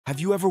Have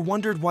you ever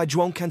wondered why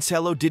João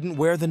Cancelo didn't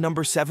wear the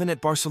number 7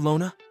 at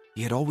Barcelona?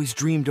 He had always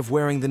dreamed of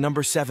wearing the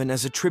number 7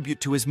 as a tribute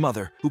to his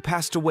mother, who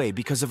passed away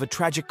because of a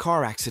tragic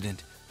car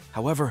accident.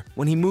 However,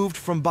 when he moved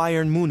from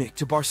Bayern Munich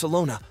to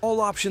Barcelona,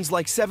 all options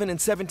like 7 and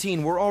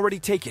 17 were already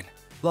taken.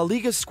 La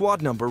Liga's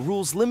squad number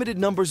rules limited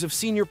numbers of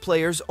senior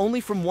players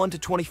only from 1 to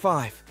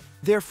 25.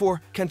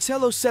 Therefore,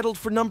 Cancelo settled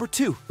for number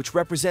 2, which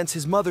represents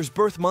his mother's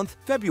birth month,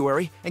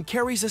 February, and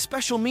carries a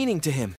special meaning to him.